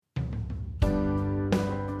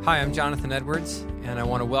Hi, I'm Jonathan Edwards, and I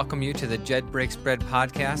want to welcome you to the Jed Breaks Bread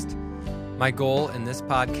podcast. My goal in this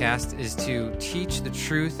podcast is to teach the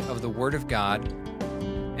truth of the Word of God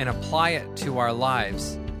and apply it to our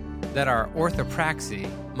lives, that our orthopraxy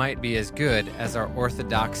might be as good as our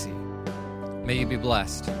orthodoxy. May you be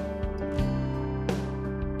blessed.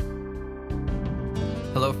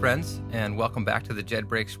 Hello, friends, and welcome back to the Jed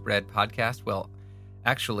Breaks Bread podcast. Well,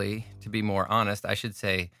 actually, to be more honest, I should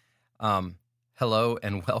say hello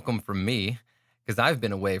and welcome from me, because I've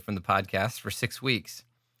been away from the podcast for 6 weeks.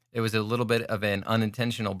 It was a little bit of an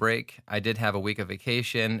unintentional break. I did have a week of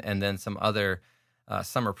vacation and then some other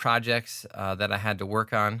summer projects that I had to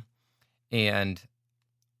work on. And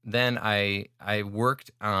then I worked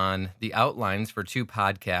on the outlines for 2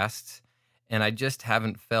 podcasts, and I just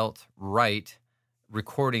haven't felt right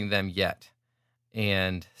recording them yet.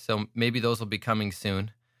 And so maybe those will be coming soon.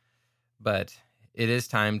 But it is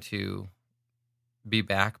time to be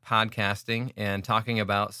back podcasting and talking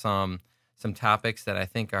about some topics that I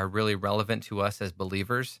think are really relevant to us as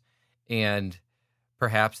believers, and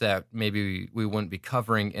perhaps that maybe we wouldn't be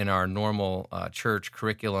covering in our normal church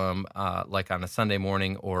curriculum, like on a Sunday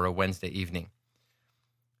morning or a Wednesday evening.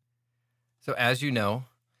 So as you know,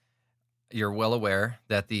 you're well aware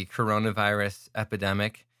that the coronavirus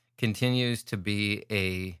epidemic continues to be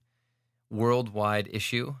a worldwide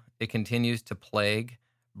issue. It continues to plague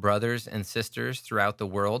brothers and sisters throughout the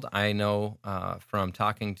world. I know from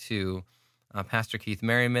talking to Pastor Keith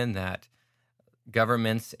Merriman that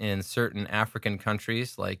governments in certain African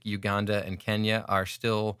countries like Uganda and Kenya are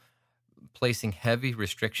still placing heavy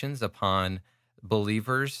restrictions upon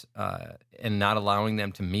believers and not allowing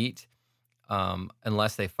them to meet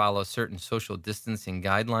unless they follow certain social distancing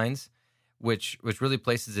guidelines, which really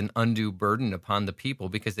places an undue burden upon the people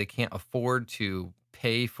because they can't afford to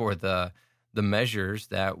pay for the measures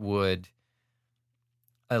that would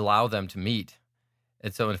allow them to meet.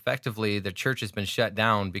 And so effectively, the church has been shut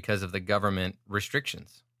down because of the government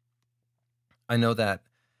restrictions. I know that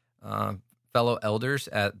fellow elders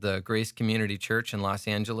at the Grace Community Church in Los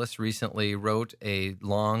Angeles recently wrote a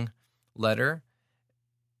long letter,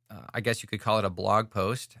 I guess you could call it a blog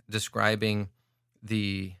post, describing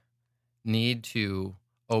the need to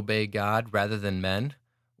obey God rather than men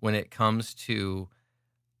when it comes to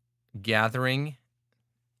gathering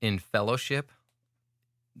in fellowship.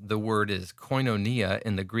 The word is koinonia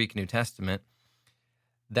in the Greek New Testament.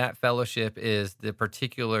 That fellowship is the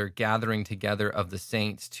particular gathering together of the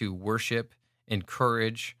saints to worship,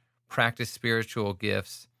 encourage, practice spiritual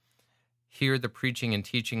gifts, hear the preaching and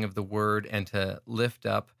teaching of the word, and to lift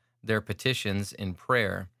up their petitions in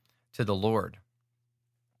prayer to the Lord.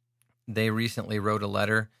 They recently wrote a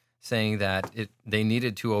letter saying that they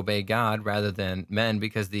needed to obey God rather than men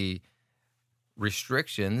because the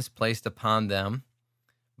restrictions placed upon them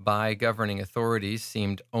by governing authorities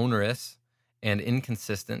seemed onerous and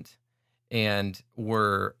inconsistent and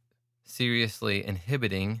were seriously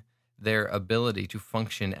inhibiting their ability to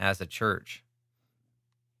function as a church.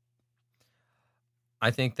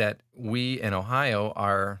 I think that we in Ohio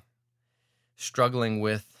are struggling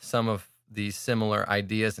with some of these similar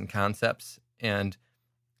ideas and concepts, and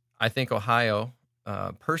I think Ohio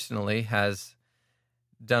personally has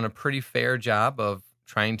done a pretty fair job of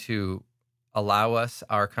trying to allow us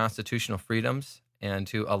our constitutional freedoms and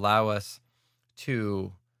to allow us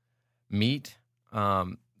to meet.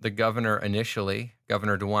 The governor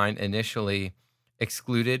DeWine initially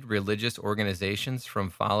excluded religious organizations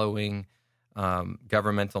from following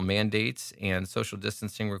governmental mandates and social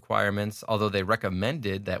distancing requirements, although they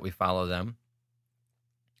recommended that we follow them.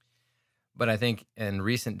 But I think in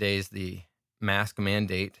recent days, the mask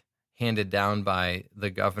mandate handed down by the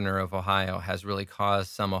governor of Ohio has really caused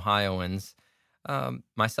some Ohioans,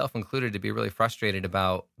 myself included, to be really frustrated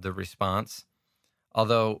about the response.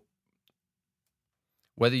 Although,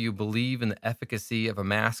 whether you believe in the efficacy of a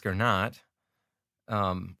mask or not,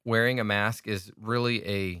 wearing a mask is really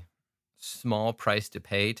a small price to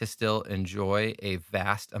pay to still enjoy a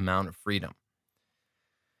vast amount of freedom.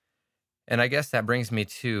 And I guess that brings me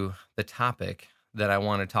to the topic that I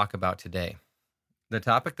want to talk about today. The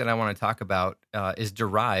topic that I want to talk about is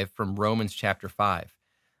derived from Romans chapter 5.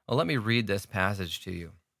 Well, let me read this passage to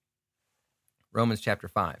you. Romans chapter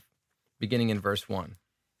 5, beginning in verse 1.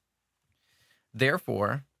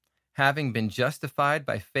 Therefore, having been justified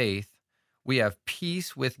by faith, we have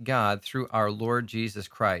peace with God through our Lord Jesus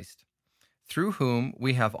Christ, through whom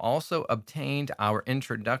we have also obtained our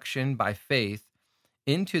introduction by faith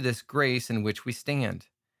into this grace in which we stand,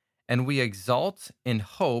 and we exult in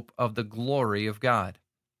hope of the glory of God.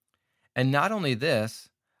 And not only this,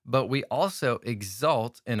 but we also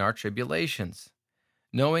exult in our tribulations,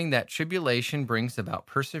 knowing that tribulation brings about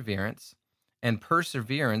perseverance, and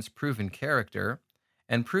perseverance, proven character,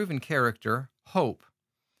 and proven character, hope.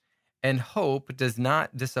 And hope does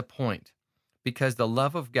not disappoint, because the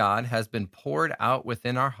love of God has been poured out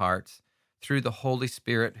within our hearts through the Holy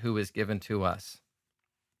Spirit who is given to us.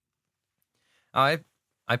 I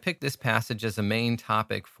picked this passage as a main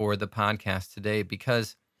topic for the podcast today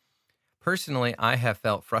because personally I have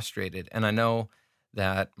felt frustrated, and I know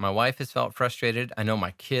that my wife has felt frustrated. I know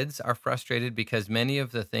my kids are frustrated because many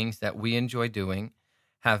of the things that we enjoy doing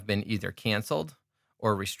have been either canceled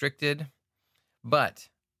or restricted. But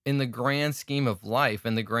in the grand scheme of life,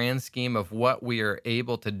 in the grand scheme of what we are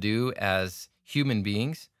able to do as human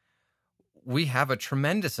beings, we have a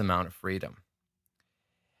tremendous amount of freedom.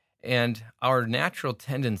 And our natural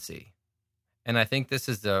tendency, and I think this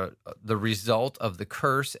is the result of the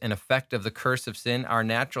curse and effect of the curse of sin, our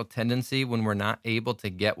natural tendency when we're not able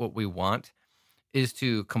to get what we want is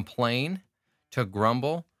to complain, to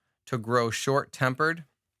grumble, to grow short-tempered,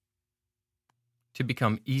 to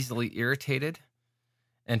become easily irritated,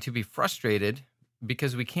 and to be frustrated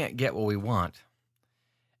because we can't get what we want.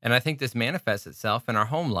 And I think this manifests itself in our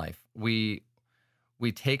home life. We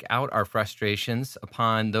take out our frustrations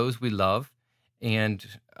upon those we love, and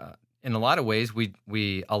in a lot of ways,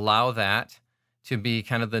 we allow that to be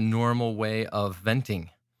kind of the normal way of venting,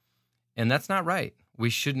 and that's not right. We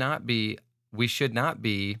should not be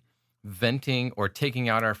venting or taking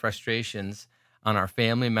out our frustrations on our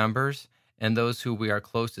family members and those who we are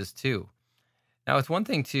closest to. Now, it's one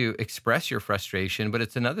thing to express your frustration, but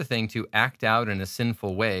it's another thing to act out in a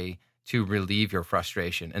sinful way to relieve your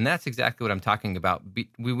frustration. And that's exactly what I'm talking about.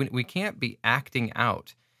 We can't be acting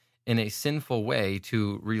out in a sinful way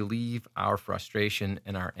to relieve our frustration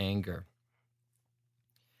and our anger.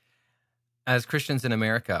 As Christians in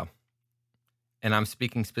America, and I'm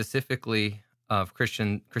speaking specifically of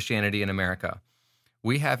Christianity in America,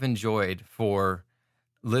 we have enjoyed for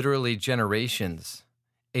literally generations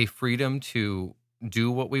a freedom to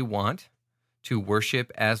do what we want, to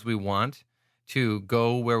worship as we want, to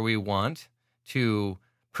go where we want, to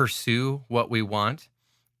pursue what we want.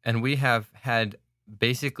 And we have had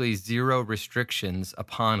basically zero restrictions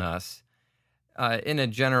upon us in a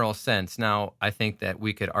general sense. Now, I think that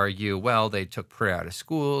we could argue, well, they took prayer out of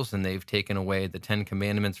schools and they've taken away the 10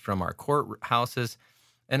 Commandments from our courthouses.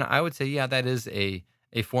 And I would say, yeah, that is a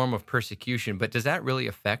form of persecution. But does that really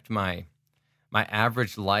affect my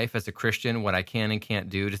average life as a Christian, what I can and can't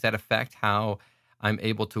do? Does that affect how I'm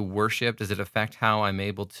able to worship? Does it affect how I'm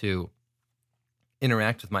able to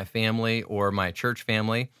interact with my family or my church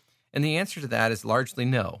family? And the answer to that is largely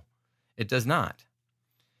no. It does not.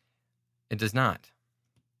 It does not.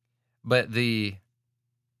 But the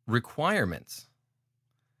requirements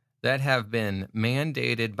that have been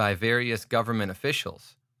mandated by various government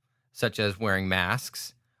officials, such as wearing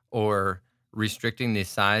masks or restricting the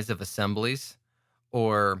size of assemblies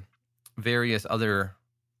or various other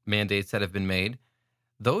mandates that have been made,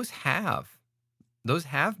 those have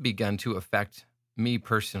begun to affect me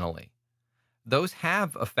personally. Those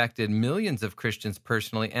have affected millions of Christians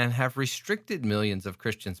personally and have restricted millions of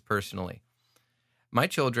Christians personally. My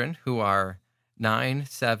children, who are 9,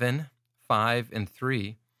 7, 5, and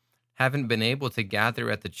 3, haven't been able to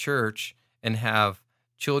gather at the church and have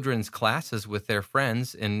children's classes with their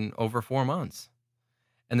friends in over 4 months.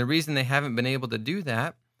 And the reason they haven't been able to do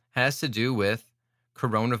that has to do with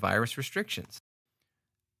coronavirus restrictions.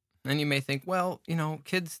 And you may think, well,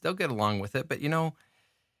 kids, they'll get along with it. But,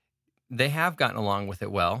 they have gotten along with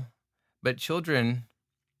it well. But children,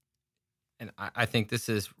 and I think this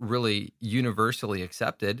is really universally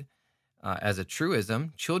accepted as a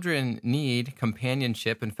truism, children need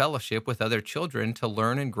companionship and fellowship with other children to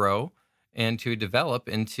learn and grow and to develop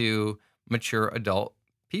into mature adult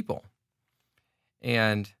people.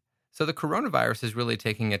 And so the coronavirus is really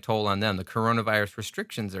taking a toll on them. The coronavirus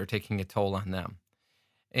restrictions are taking a toll on them.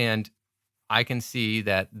 And I can see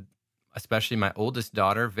that, especially my oldest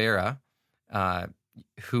daughter, Vera,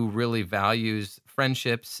 who really values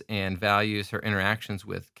friendships and values her interactions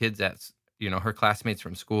with kids at, her classmates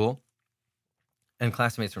from school and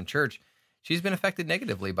classmates from church, she's been affected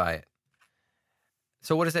negatively by it.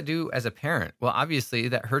 So what does that do as a parent? Well, obviously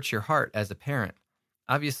that hurts your heart as a parent.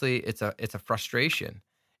 Obviously it's a frustration,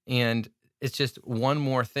 and it's just one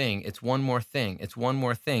more thing. It's one more thing. It's one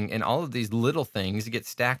more thing. And all of these little things get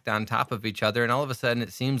stacked on top of each other. And all of a sudden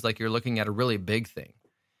it seems like you're looking at a really big thing.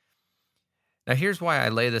 Now, here's why I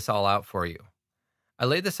lay this all out for you. I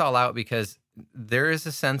lay this all out because there is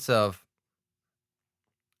a sense of,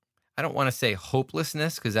 I don't want to say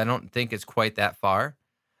hopelessness, because I don't think it's quite that far,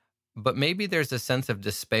 but maybe there's a sense of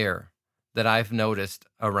despair that I've noticed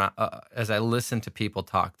around as I listen to people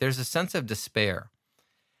talk. There's a sense of despair.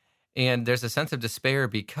 And there's a sense of despair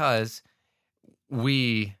because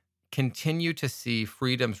we continue to see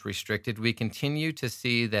freedoms restricted. We continue to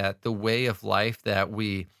see that the way of life that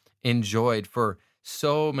we enjoyed for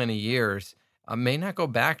so many years may not go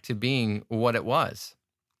back to being what it was.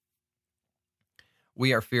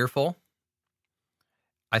 We are fearful.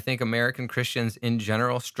 I think American Christians in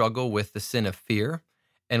general struggle with the sin of fear,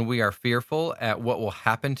 and we are fearful at what will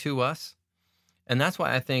happen to us. And that's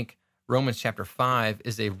why I think Romans chapter 5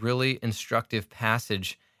 is a really instructive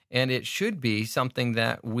passage, and it should be something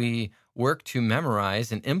that we work to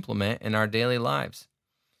memorize and implement in our daily lives.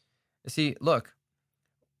 You see, look,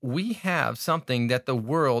 we have something that the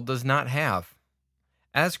world does not have.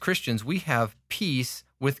 As Christians, we have peace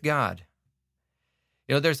with God.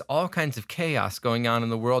 You know, there's all kinds of chaos going on in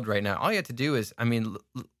the world right now. All you have to do is,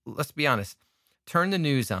 let's be honest, turn the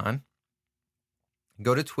news on,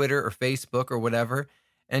 go to Twitter or Facebook or whatever,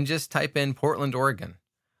 and just type in Portland, Oregon,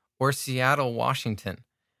 or Seattle, Washington,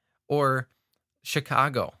 or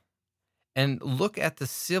Chicago, and look at the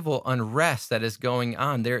civil unrest that is going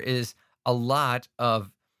on. There is a lot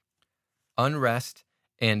of unrest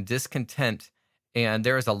and discontent, and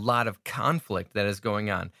there is a lot of conflict that is going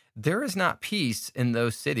on. There is not peace in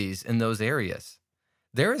those cities, in those areas.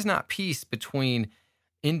 There is not peace between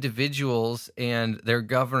individuals and their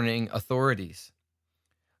governing authorities.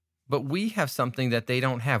 But we have something that they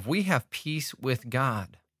don't have. We have peace with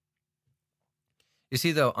God. You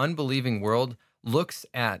see, the unbelieving world looks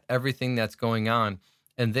at everything that's going on,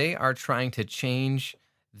 and they are trying to change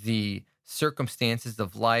the circumstances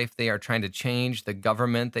of life. They are trying to change the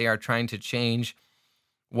government. They are trying to change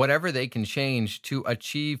whatever they can change to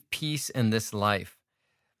achieve peace in this life.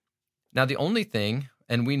 Now, the only thing,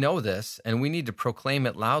 and we know this, and we need to proclaim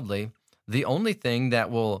it loudly, the only thing that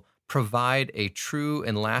will provide a true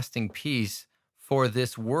and lasting peace for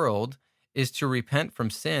this world is to repent from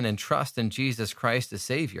sin and trust in Jesus Christ as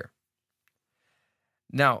Savior.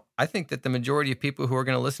 Now, I think that the majority of people who are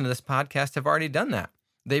going to listen to this podcast have already done that.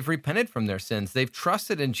 They've repented from their sins. They've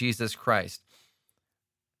trusted in Jesus Christ.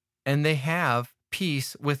 And they have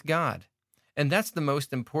peace with God. And that's the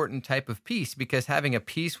most important type of peace, because having a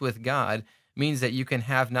peace with God means that you can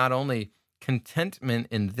have not only contentment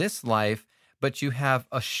in this life, but you have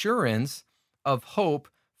assurance of hope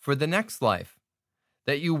for the next life,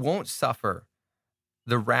 that you won't suffer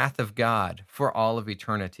the wrath of God for all of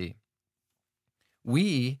eternity.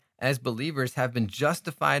 We, as believers, have been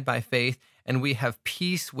justified by faith, and we have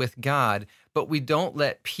peace with God, but we don't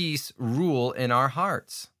let peace rule in our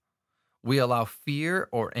hearts. We allow fear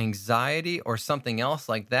or anxiety or something else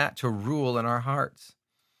like that to rule in our hearts.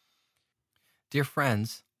 Dear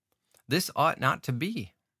friends, this ought not to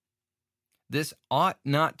be. This ought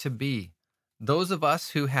not to be. Those of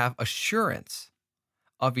us who have assurance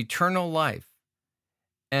of eternal life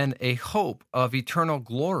and a hope of eternal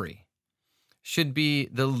glory should be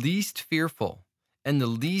the least fearful and the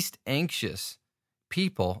least anxious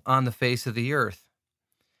people on the face of the earth.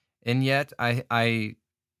 And yet, I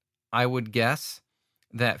would guess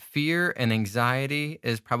that fear and anxiety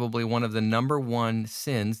is probably one of the number one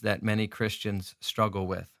sins that many Christians struggle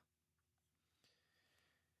with.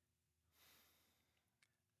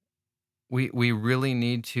 We really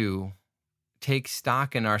need to take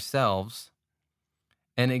stock in ourselves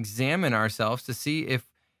and examine ourselves to see if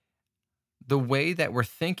the way that we're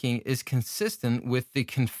thinking is consistent with the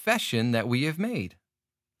confession that we have made.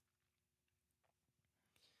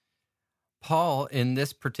 Paul, in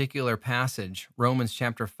this particular passage, Romans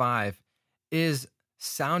chapter 5, is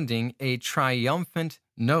sounding a triumphant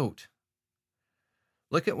note.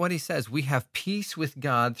 Look at what he says. We have peace with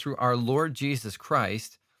God through our Lord Jesus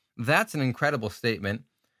Christ. That's an incredible statement.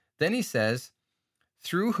 Then he says,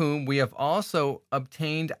 through whom we have also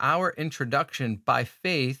obtained our introduction by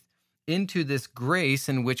faith into this grace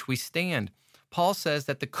in which we stand. Paul says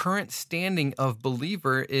that the current standing of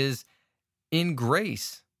believer is in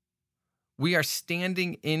grace. We are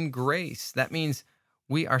standing in grace. That means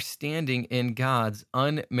we are standing in God's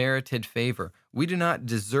unmerited favor. We do not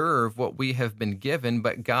deserve what we have been given,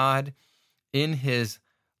 but God, in his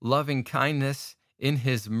loving kindness, in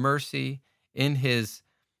his mercy, in his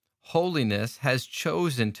holiness, has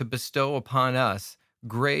chosen to bestow upon us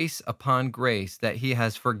grace upon grace, that he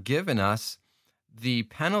has forgiven us the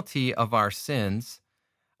penalty of our sins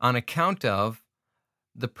on account of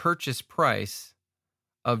the purchase price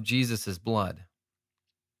of Jesus' blood.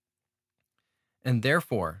 And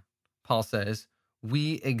therefore, Paul says,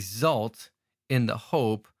 we exult in the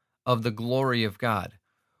hope of the glory of God.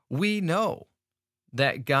 We know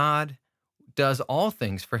that God does all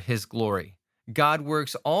things for his glory. God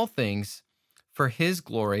works all things for his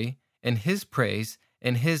glory and his praise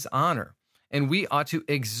and his honor. And we ought to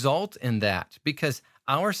exult in that because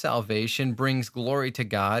our salvation brings glory to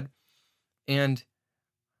God. And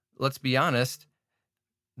let's be honest,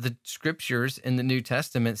 the scriptures in the New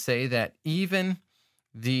Testament say that even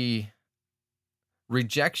the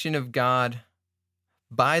rejection of God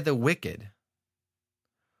by the wicked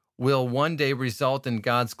will one day result in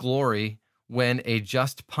God's glory when a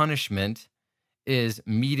just punishment is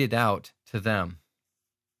meted out to them.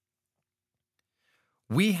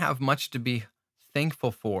 We have much to be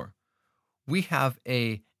thankful for. We have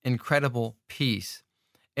an incredible peace.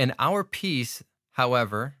 And our peace,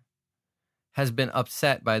 however, has been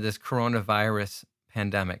upset by this coronavirus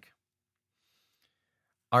pandemic.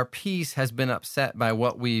 Our peace has been upset by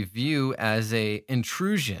what we view as an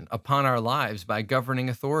intrusion upon our lives by governing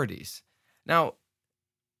authorities. Now,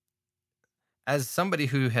 as somebody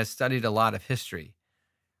who has studied a lot of history,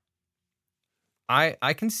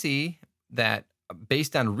 I can see that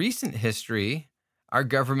based on recent history, our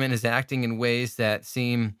government is acting in ways that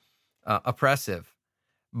seem oppressive.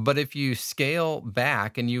 But if you scale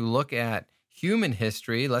back and you look at human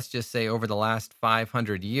history, let's just say over the last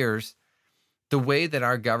 500 years, the way that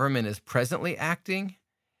our government is presently acting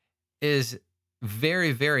is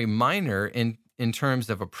very, very minor in terms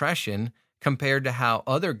of oppression compared to how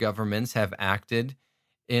other governments have acted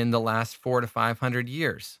in the last 400 to 500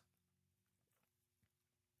 years.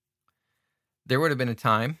 There would have been a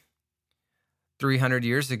time 300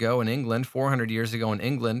 years ago in England, 400 years ago in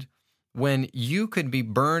England, when you could be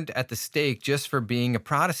burned at the stake just for being a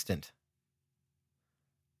Protestant.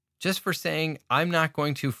 Just for saying, I'm not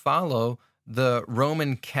going to follow the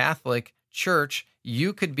Roman Catholic Church,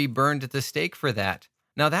 you could be burned at the stake for that.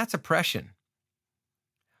 Now that's oppression.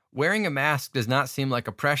 Wearing a mask does not seem like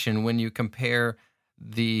oppression when you compare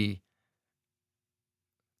the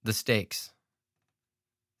stakes.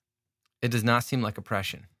 It does not seem like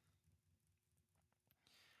oppression.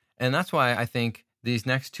 And that's why I think these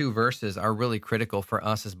next two verses are really critical for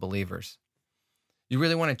us as believers. You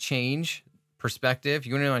really want to change perspective.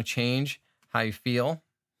 You really want to change how you feel.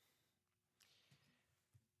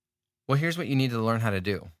 Well, here's what you need to learn how to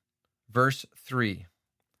do. Verse 3.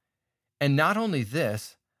 And not only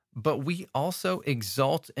this, but we also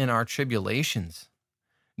exult in our tribulations,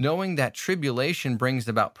 knowing that tribulation brings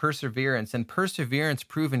about perseverance, and perseverance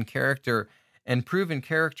proven character, and proven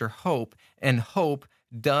character hope, and hope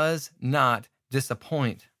does not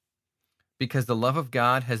disappoint, because the love of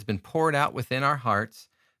God has been poured out within our hearts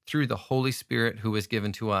through the Holy Spirit who was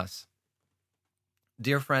given to us.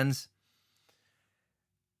 Dear friends,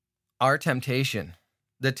 our temptation,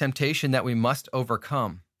 the temptation that we must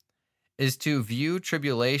overcome, is to view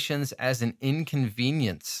tribulations as an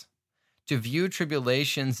inconvenience, to view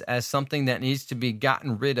tribulations as something that needs to be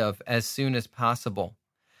gotten rid of as soon as possible.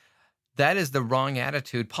 That is the wrong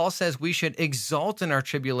attitude. Paul says we should exult in our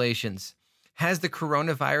tribulations. Has the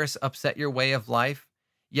coronavirus upset your way of life?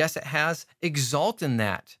 Yes, it has. Exult in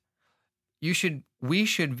that. We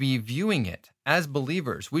should be viewing it as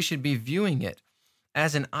believers. We should be viewing it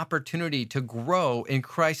as an opportunity to grow in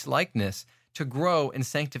Christ's likeness, to grow in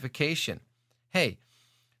sanctification. Hey,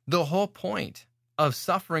 the whole point of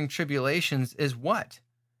suffering tribulations is what?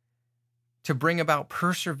 To bring about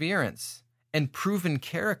perseverance and proven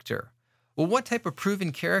character. Well, what type of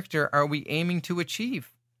proven character are we aiming to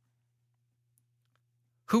achieve?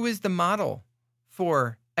 Who is the model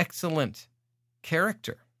for excellent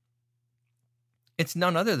character? It's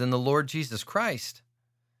none other than the Lord Jesus Christ.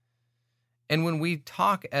 And when we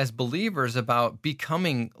talk as believers about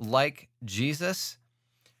becoming like Jesus,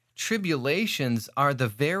 tribulations are the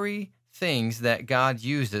very things that God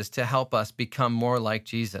uses to help us become more like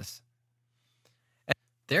Jesus. And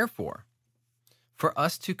therefore, for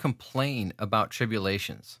us to complain about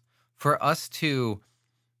tribulations, for us to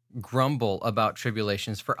grumble about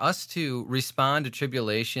tribulations, for us to respond to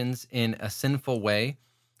tribulations in a sinful way,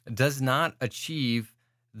 does not achieve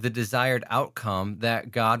the desired outcome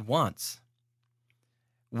that God wants.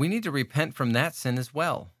 We need to repent from that sin as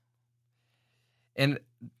well. And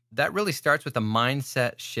that really starts with a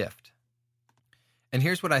mindset shift. And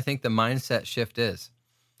here's what I think the mindset shift is.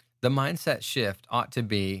 The mindset shift ought to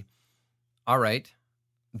be, all right,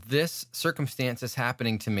 this circumstance is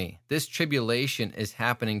happening to me. This tribulation is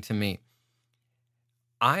happening to me.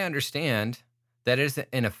 I understand that it is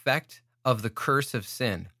an effect of the curse of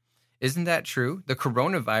sin. Isn't that true? The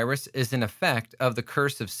coronavirus is an effect of the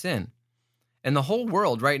curse of sin. And the whole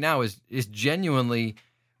world right now is genuinely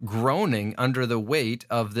groaning under the weight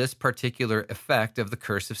of this particular effect of the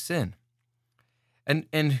curse of sin.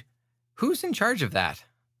 And Who's in charge of that?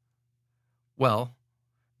 Well,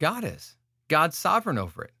 God is. God's sovereign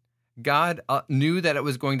over it. God knew that it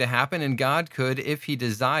was going to happen, and God could, if he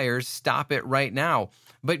desires, stop it right now.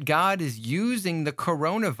 But God is using the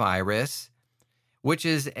coronavirus, which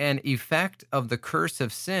is an effect of the curse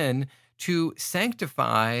of sin, to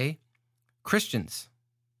sanctify Christians.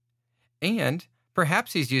 And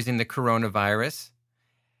perhaps he's using the coronavirus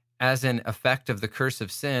as an effect of the curse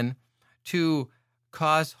of sin to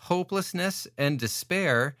cause hopelessness and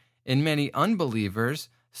despair in many unbelievers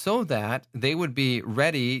so that they would be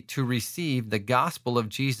ready to receive the gospel of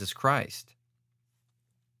Jesus Christ.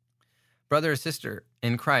 Brother or sister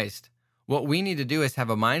in Christ, what we need to do is have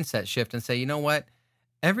a mindset shift and say, you know what?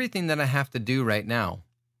 Everything that I have to do right now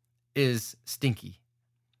is stinky.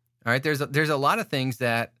 All right, there's a lot of things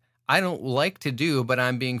that I don't like to do, but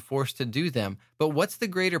I'm being forced to do them. But what's the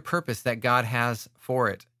greater purpose that God has for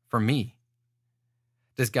it, for me?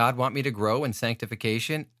 Does God want me to grow in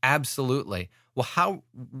sanctification? Absolutely. Well,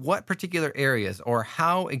 what particular areas or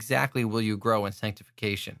how exactly will you grow in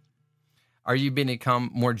sanctification? Are you going to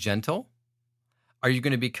become more gentle? Are you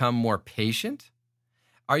going to become more patient?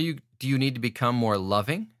 Do you need to become more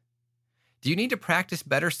loving? Do you need to practice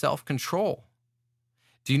better self-control?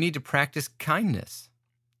 Do you need to practice kindness?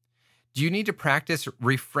 Do you need to practice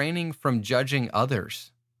refraining from judging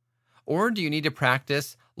others? Or do you need to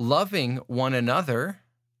practice loving one another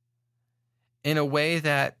in a way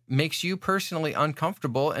that makes you personally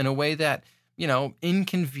uncomfortable, in a way that,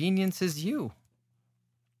 inconveniences you?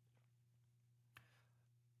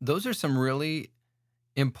 Those are some really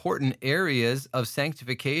important areas of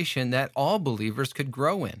sanctification that all believers could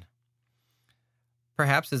grow in.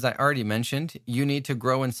 Perhaps, as I already mentioned, you need to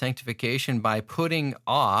grow in sanctification by putting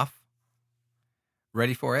off,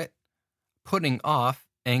 ready for it, putting off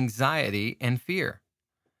anxiety and fear.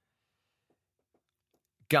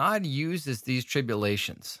 God uses these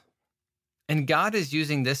tribulations, and God is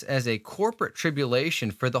using this as a corporate tribulation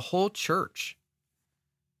for the whole church,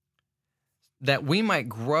 that we might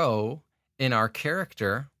grow in our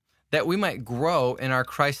character, that we might grow in our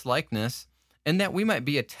Christ-likeness, and that we might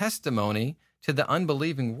be a testimony to the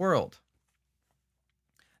unbelieving world.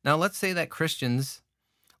 Now, let's say that Christians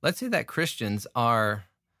are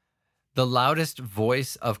the loudest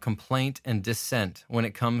voice of complaint and dissent when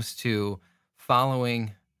it comes to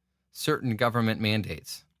following certain government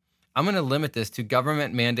mandates. I'm going to limit this to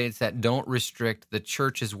government mandates that don't restrict the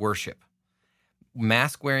church's worship.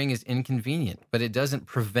 Mask wearing is inconvenient, but it doesn't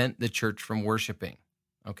prevent the church from worshiping,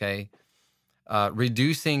 okay?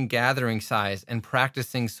 Reducing gathering size and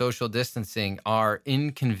practicing social distancing are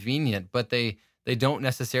inconvenient, but they don't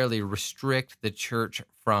necessarily restrict the church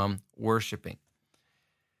from worshiping.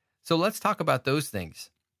 So let's talk about those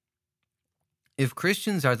things. If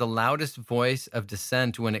Christians are the loudest voice of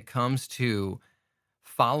dissent when it comes to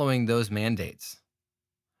following those mandates,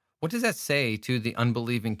 what does that say to the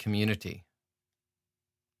unbelieving community?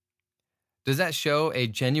 Does that show a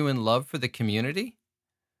genuine love for the community?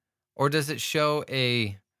 Or does it show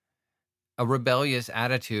a rebellious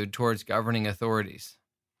attitude towards governing authorities?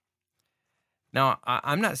 Now,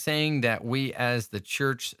 I'm not saying that we as the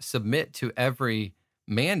church submit to every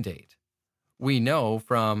mandate. We know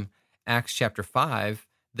from Acts chapter 5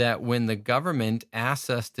 that when the government asks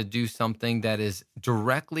us to do something that is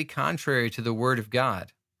directly contrary to the word of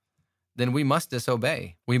God, then we must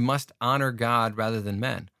disobey. We must honor God rather than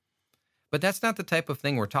men. But that's not the type of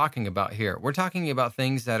thing we're talking about here. We're talking about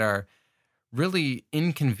things that are really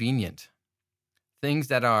inconvenient, things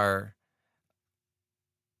that are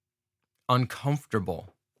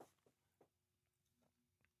uncomfortable.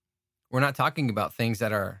 We're not talking about things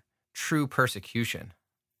that are true persecution.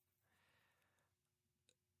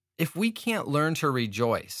 If we can't learn to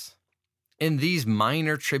rejoice in these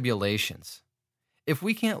minor tribulations, if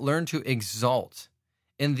we can't learn to exult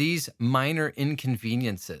in these minor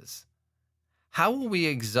inconveniences, how will we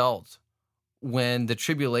exult when the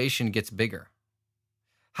tribulation gets bigger?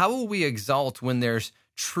 How will we exult when there's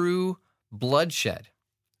true bloodshed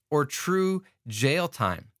or true jail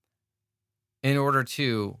time in order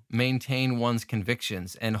to maintain one's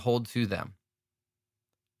convictions and hold to them?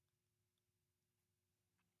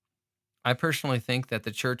 I personally think that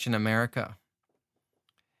the church in America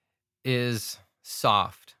is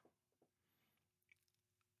soft.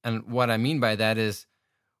 And what I mean by that is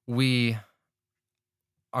we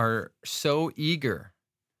are so eager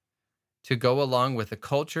to go along with the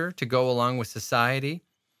culture, to go along with society,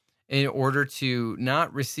 in order to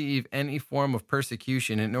not receive any form of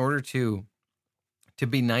persecution, in order to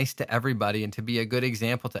be nice to everybody and to be a good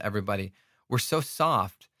example to everybody. We're so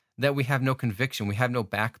soft that we have no conviction, we have no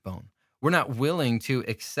backbone. We're not willing to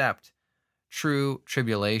accept true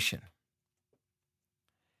tribulation.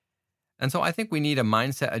 And so I think we need a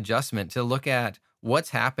mindset adjustment to look at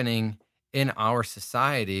what's happening in our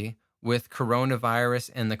society with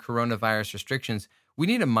coronavirus and the coronavirus restrictions. We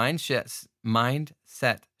need a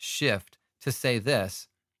mindset shift to say this: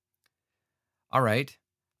 all right,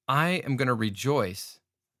 I am going to rejoice.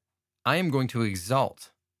 I am going to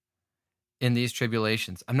exult in these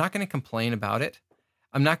tribulations. I'm not going to complain about it.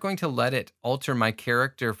 I'm not going to let it alter my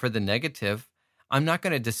character for the negative. I'm not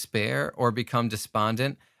going to despair or become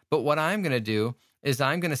despondent. But what I'm going to do is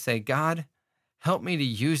I'm going to say, God, help me to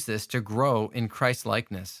use this to grow in Christ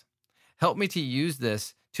likeness. Help me to use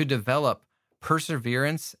this to develop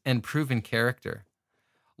perseverance and proven character.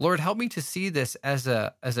 Lord, help me to see this as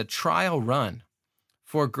a trial run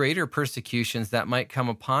for greater persecutions that might come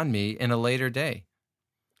upon me in a later day.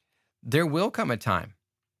 There will come a time.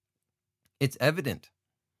 It's evident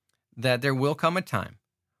that there will come a time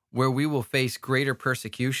where we will face greater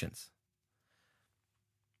persecutions.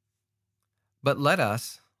 But let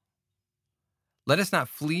us not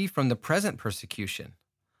flee from the present persecution.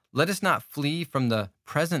 Let us not flee from the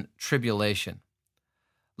present tribulation.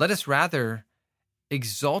 Let us rather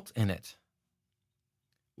exult in it.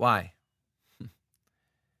 Why?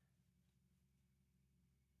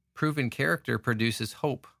 Proven character produces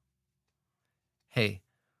hope. Hey,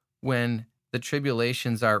 when the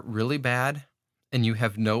tribulations are really bad and you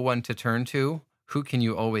have no one to turn to, who can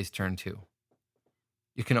you always turn to?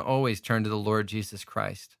 You can always turn to the Lord Jesus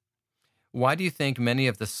Christ. Why do you think many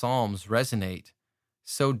of the Psalms resonate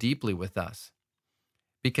so deeply with us?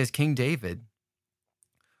 Because King David,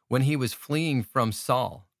 when he was fleeing from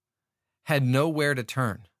Saul, had nowhere to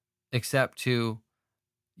turn except to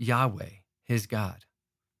Yahweh, his God.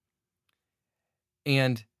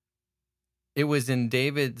 And it was in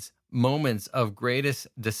David's moments of greatest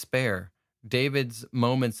despair, David's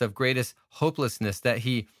moments of greatest hopelessness, that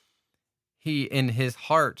he in his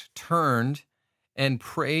heart turned and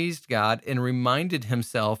praised God and reminded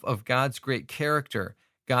himself of God's great character,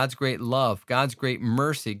 God's great love, God's great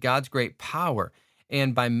mercy, God's great power.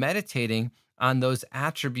 And by meditating on those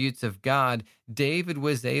attributes of God, David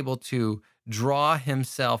was able to draw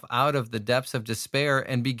himself out of the depths of despair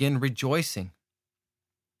and begin rejoicing.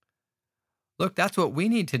 Look, that's what we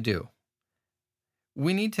need to do.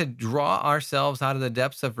 We need to draw ourselves out of the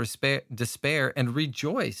depths of despair and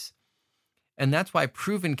rejoice. And that's why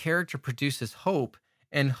proven character produces hope,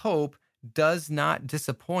 and hope does not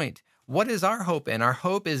disappoint. What is our hope in? Our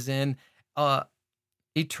hope is in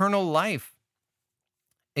eternal life,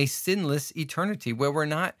 a sinless eternity where we're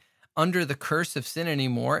not under the curse of sin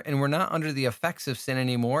anymore, and we're not under the effects of sin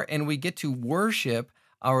anymore, and we get to worship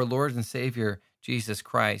our Lord and Savior, Jesus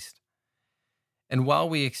Christ. And while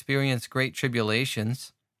we experience great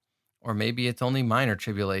tribulations, or maybe it's only minor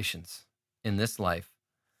tribulations in this life,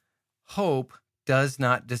 hope does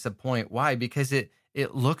not disappoint. Why? Because it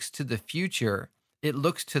looks to the future. It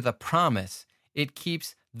looks to the promise. It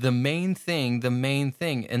keeps the main thing.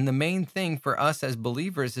 And the main thing for us as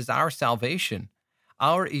believers is our salvation,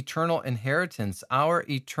 our eternal inheritance, our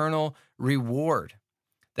eternal reward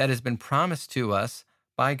that has been promised to us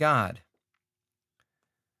by God.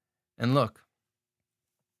 And look,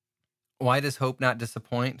 why does hope not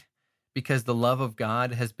disappoint? Because the love of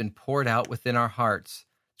God has been poured out within our hearts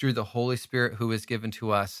through the Holy Spirit who is given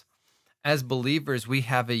to us. As believers, we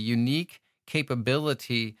have a unique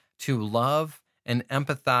capability to love and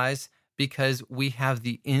empathize because we have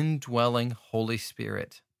the indwelling Holy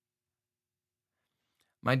Spirit.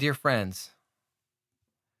 My dear friends,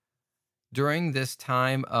 during this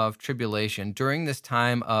time of tribulation, during this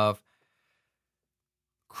time of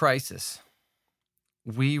crisis,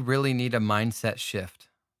 we really need a mindset shift.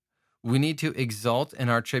 We need to exult in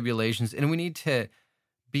our tribulations, and we need to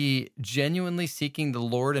be genuinely seeking the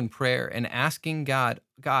Lord in prayer and asking God,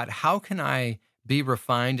 how can I be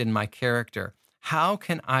refined in my character? How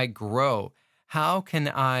can I grow? How can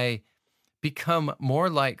I become more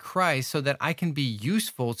like Christ so that I can be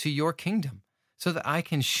useful to your kingdom, so that I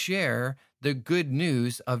can share the good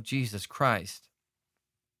news of Jesus Christ?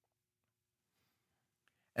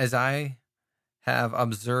 As I have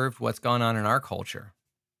observed what's gone on in our culture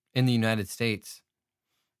in the United States,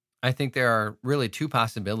 I think there are really two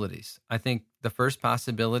possibilities. I think the first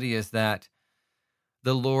possibility is that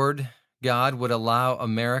the Lord God would allow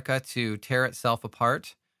America to tear itself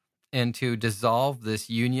apart and to dissolve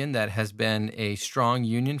this union that has been a strong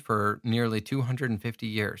union for nearly 250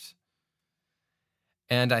 years.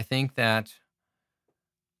 And I think that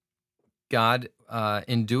God,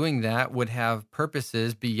 in doing that, would have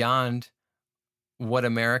purposes beyond what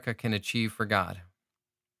America can achieve for God.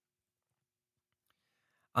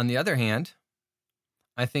 On the other hand,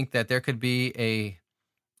 I think that there could be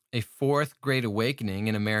a fourth great awakening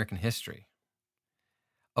in American history.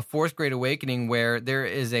 A fourth great awakening where there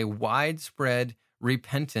is a widespread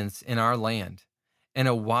repentance in our land and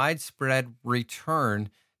a widespread return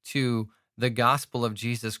to the gospel of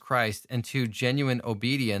Jesus Christ and to genuine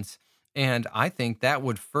obedience. And I think that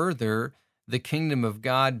would further the kingdom of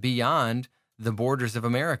God beyond the borders of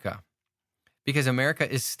America, because America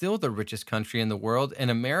is still the richest country in the world, and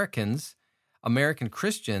American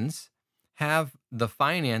Christians, have the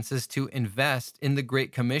finances to invest in the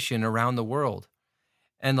Great Commission around the world.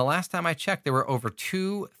 And the last time I checked, there were over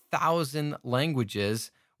 2,000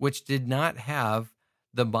 languages which did not have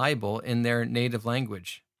the Bible in their native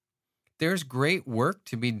language. There's great work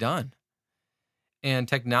to be done. And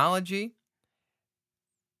technology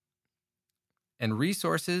and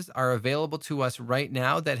resources are available to us right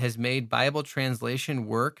now that has made Bible translation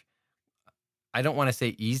work. I don't want to say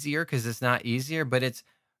easier, because it's not easier, but it's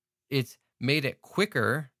made it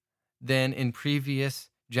quicker than in previous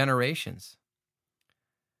generations.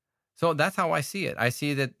 So that's how I see it. I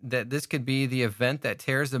see that this could be the event that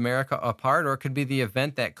tears America apart, or it could be the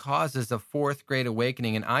event that causes a fourth great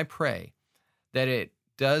awakening. And I pray that it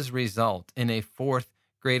does result in a fourth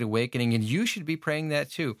great awakening. And you should be praying that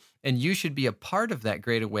too. And you should be a part of that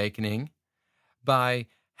great awakening by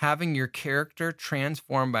having your character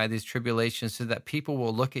transformed by these tribulations, so that people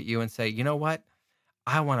will look at you and say, you know what?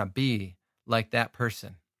 I want to be like that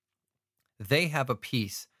person. They have a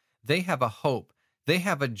peace. They have a hope. They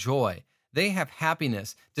have a joy. They have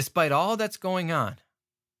happiness despite all that's going on.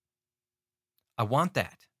 I want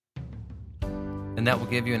that. And that will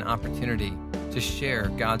give you an opportunity to share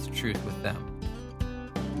God's truth with them.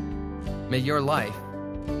 May your life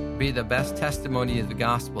be the best testimony of the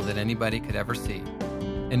gospel that anybody could ever see.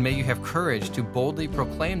 And may you have courage to boldly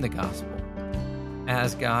proclaim the gospel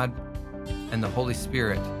as God and the Holy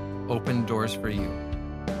Spirit open doors for you.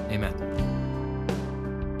 Amen.